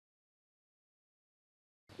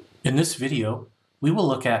In this video, we will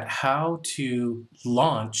look at how to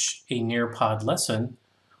launch a Nearpod lesson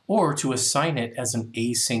or to assign it as an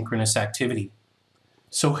asynchronous activity.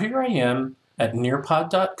 So here I am at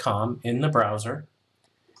nearpod.com in the browser,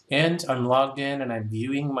 and I'm logged in and I'm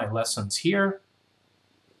viewing my lessons here.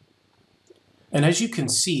 And as you can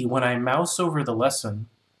see, when I mouse over the lesson,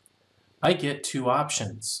 I get two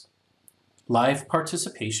options: live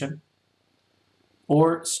participation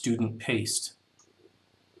or student paced.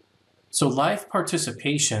 So live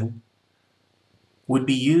participation would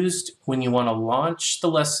be used when you want to launch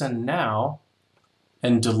the lesson now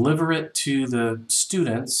and deliver it to the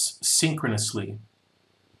students synchronously.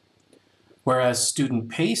 Whereas student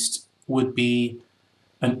paced would be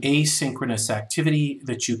an asynchronous activity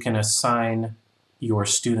that you can assign your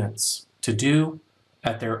students to do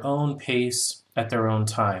at their own pace, at their own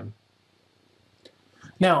time.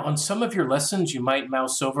 Now, on some of your lessons, you might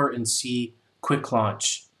mouse over and see quick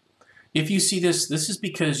launch. If you see this, this is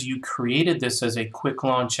because you created this as a quick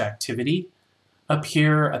launch activity. Up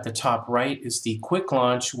here at the top right is the quick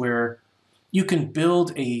launch where you can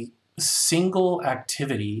build a single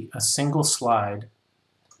activity, a single slide,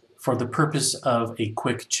 for the purpose of a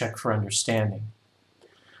quick check for understanding.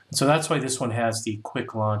 And so that's why this one has the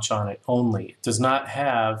quick launch on it only. It does not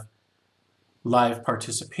have live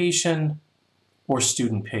participation or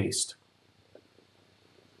student paced.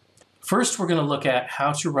 First, we're going to look at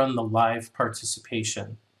how to run the live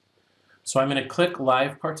participation. So I'm going to click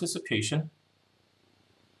live participation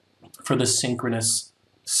for the synchronous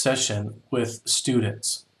session with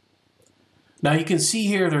students. Now you can see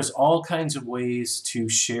here there's all kinds of ways to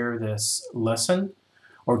share this lesson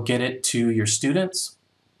or get it to your students.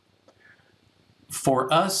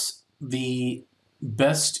 For us, the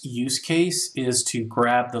best use case is to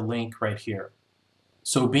grab the link right here.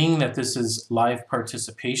 So being that this is live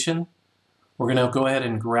participation, we're going to go ahead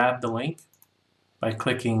and grab the link by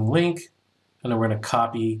clicking link, and then we're going to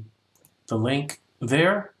copy the link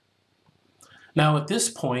there. Now at this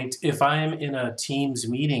point, if I'm in a Teams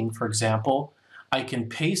meeting, for example, I can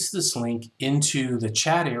paste this link into the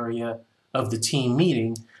chat area of the team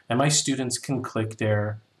meeting, and my students can click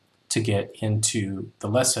there to get into the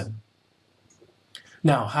lesson.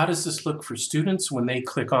 Now, how does this look for students when they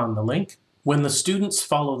click on the link? When the students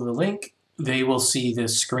follow the link, they will see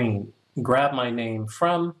this screen. Grab my name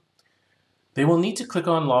from. They will need to click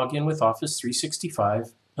on Login with Office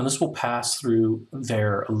 365, and this will pass through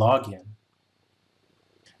their login.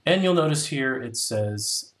 And you'll notice here it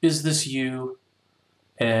says, "Is this you?"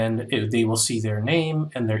 And they will see their name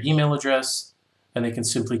and their email address, and they can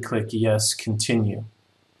simply click Yes, Continue.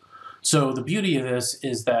 So the beauty of this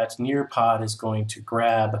is that Nearpod is going to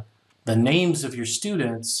grab the names of your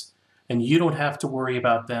students, and you don't have to worry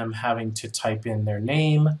about them having to type in their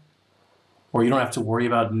name, or you don't have to worry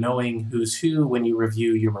about knowing who's who when you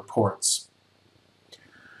review your reports.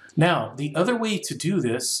 Now, the other way to do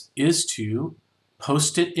this is to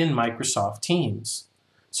post it in Microsoft Teams.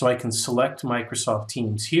 So I can select Microsoft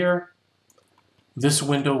Teams here. This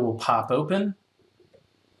window will pop open.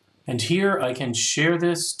 And here I can share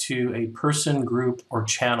this to a person, group, or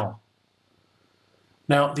channel.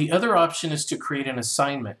 Now, the other option is to create an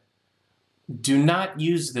assignment. Do not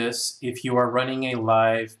use this if you are running a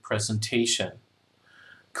live presentation.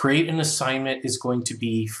 Create an assignment is going to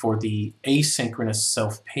be for the asynchronous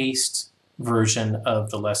self-paced version of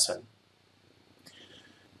the lesson.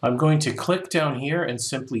 I'm going to click down here and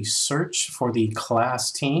simply search for the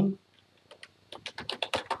class team.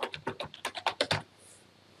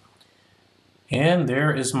 And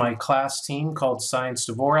there is my class team called Science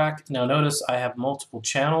Dvorak. Now notice I have multiple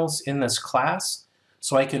channels in this class,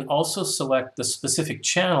 so I can also select the specific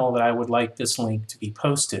channel that I would like this link to be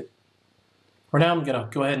posted. For now, I'm going to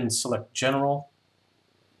go ahead and select General,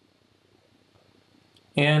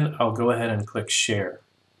 and I'll go ahead and click Share.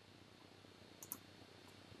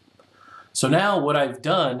 So now what I've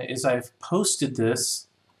done is I've posted this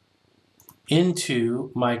into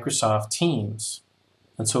Microsoft Teams.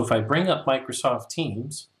 And so if I bring up Microsoft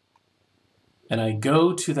Teams and I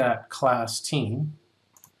go to that class team,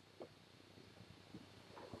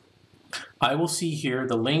 I will see here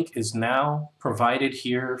the link is now provided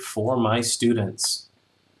here for my students.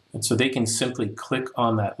 And so they can simply click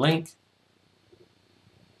on that link.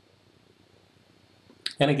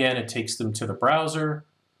 And again, it takes them to the browser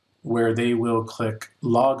where they will click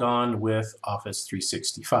Log On with Office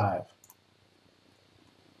 365.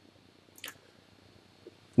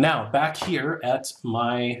 Now, back here at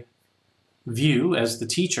my view as the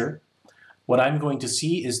teacher, what I'm going to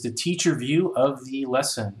see is the teacher view of the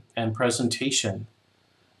lesson and presentation.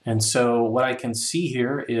 And so what I can see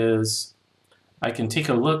here is I can take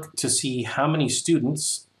a look to see how many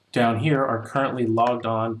students down here are currently logged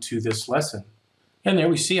on to this lesson. And there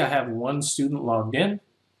we see I have one student logged in.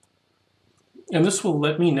 And this will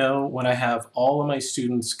let me know when I have all of my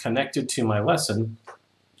students connected to my lesson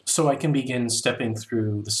so I can begin stepping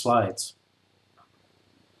through the slides.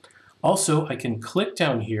 Also, I can click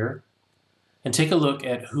down here and take a look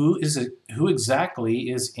at who exactly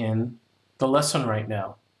is in the lesson right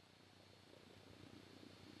now.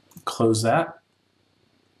 Close that.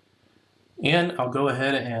 And I'll go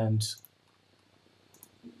ahead and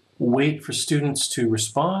wait for students to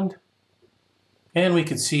respond. And we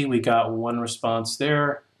can see we got one response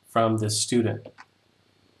there from this student.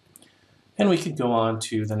 And we could go on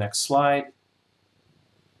to the next slide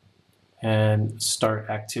and start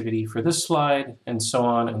activity for this slide, and so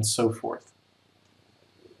on and so forth.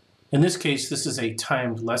 In this case, this is a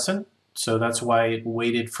timed lesson, so that's why it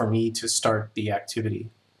waited for me to start the activity.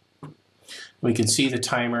 We can see the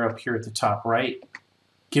timer up here at the top right,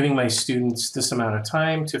 giving my students this amount of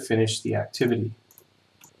time to finish the activity.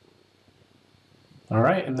 All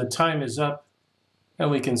right, and the time is up,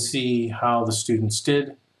 and we can see how the students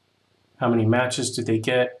did, how many matches did they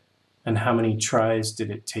get, and how many tries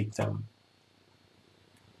did it take them.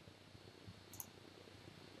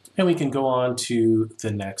 And we can go on to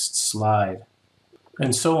the next slide,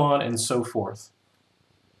 and so on and so forth.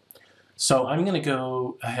 So I'm going to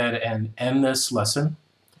go ahead and end this lesson.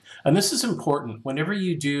 And this is important. Whenever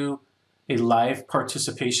you do a live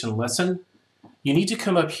participation lesson, you need to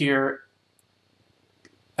come up here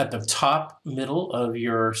at the top middle of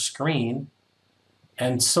your screen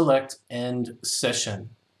and select End Session.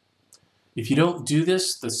 If you don't do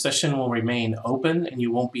this, the session will remain open and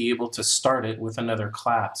you won't be able to start it with another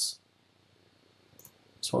class.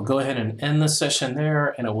 So I'll go ahead and end the session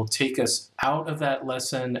there, and it will take us out of that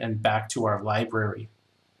lesson and back to our library.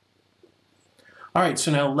 All right,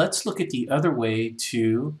 so now let's look at the other way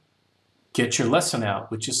to get your lesson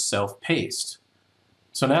out, which is self-paced.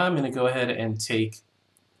 So now I'm going to go ahead and take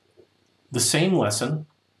the same lesson,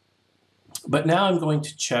 but now I'm going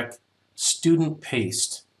to check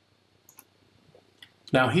student-paced.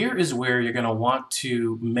 Now here is where you're going to want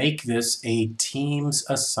to make this a Teams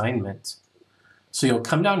assignment. So you'll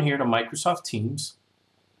come down here to Microsoft Teams,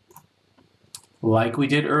 like we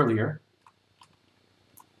did earlier.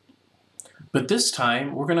 But this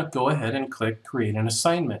time, we're going to go ahead and click Create an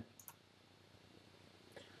Assignment.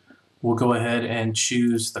 We'll go ahead and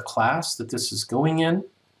choose the class that this is going in.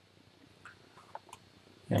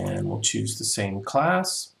 And we'll choose the same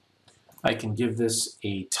class. I can give this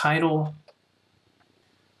a title.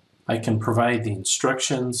 I can provide the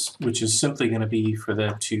instructions, which is simply going to be for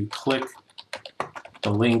them to click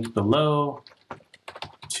the link below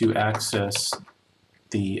to access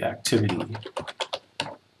the activity.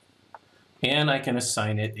 And I can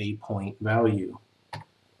assign it a point value.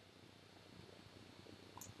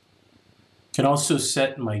 Can also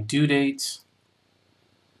set my due date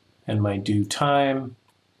and my due time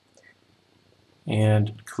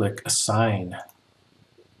and click Assign.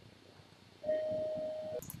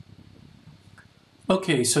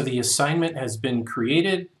 Okay, so the assignment has been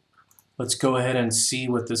created. Let's go ahead and see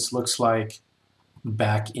what this looks like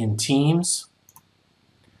back in Teams.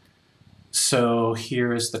 So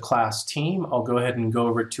here is the class team. I'll go ahead and go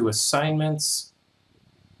over to Assignments.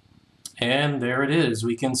 And there it is.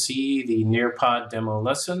 We can see the Nearpod demo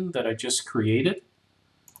lesson that I just created.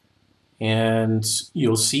 And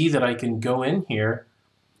you'll see that I can go in here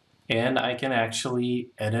and I can actually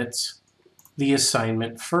edit the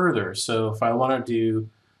assignment further. So if I wanted to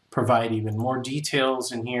provide even more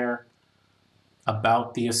details in here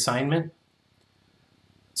about the assignment,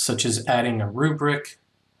 such as adding a rubric,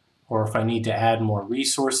 or if I need to add more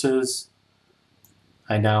resources,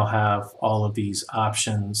 I now have all of these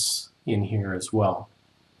options in here as well.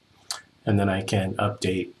 And then I can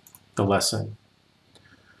update the lesson.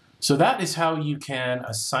 So that is how you can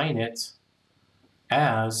assign it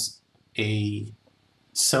as a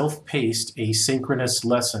self-paced asynchronous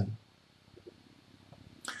lesson.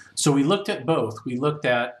 So we looked at both. We looked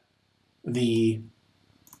at the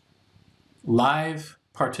live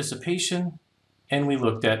participation and we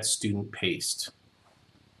looked at student-paced.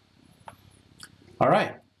 All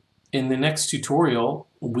right, in the next tutorial,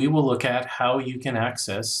 we will look at how you can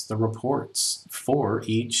access the reports for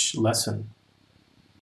each lesson.